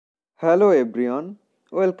Hello everyone,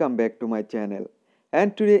 welcome back to my channel.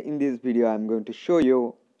 And today in this video I am going to show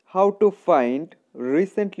you how to find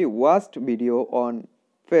recently watched video on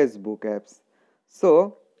Facebook apps.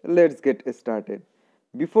 So let's get started.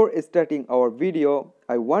 Before starting our video,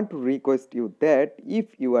 I want to request you that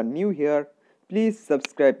if you are new here, please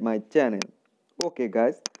subscribe my channel. Okay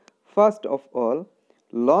guys, first of all,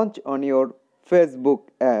 launch on your Facebook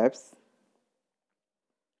apps.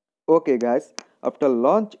 Okay guys, after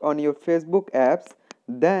launch on your Facebook apps,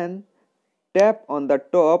 then tap on the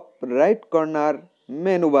top right corner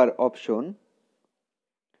menu bar option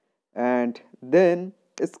and then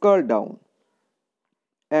scroll down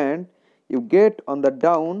and you get on the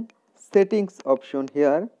down settings option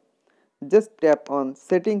here. Just tap on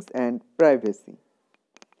settings and privacy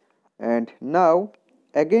and now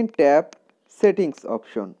again tap settings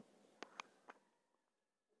option.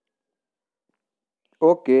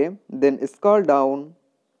 Okay, then scroll down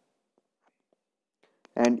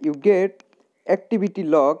and you get activity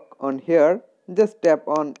log on here. Just tap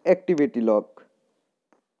on activity log.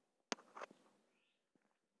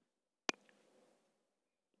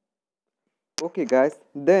 Okay guys,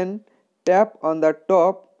 then tap on the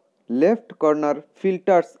top left corner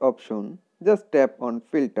filters option. Just tap on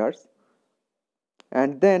filters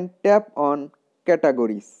and then tap on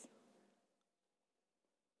categories.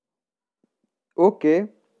 Okay,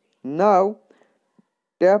 now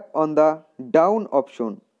tap on the down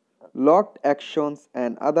option, locked actions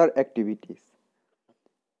and other activities,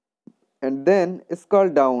 and then scroll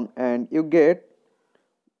down and you get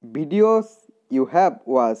videos you have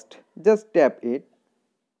watched. Just tap it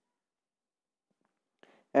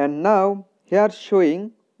and now here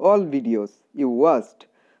showing all videos you watched.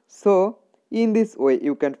 So in this way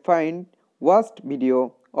you can find watched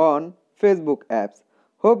video on Facebook apps.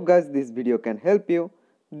 Hope guys this video can help you.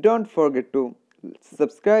 Don't forget to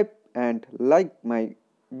subscribe and like my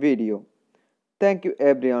video. Thank you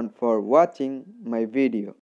everyone for watching my video.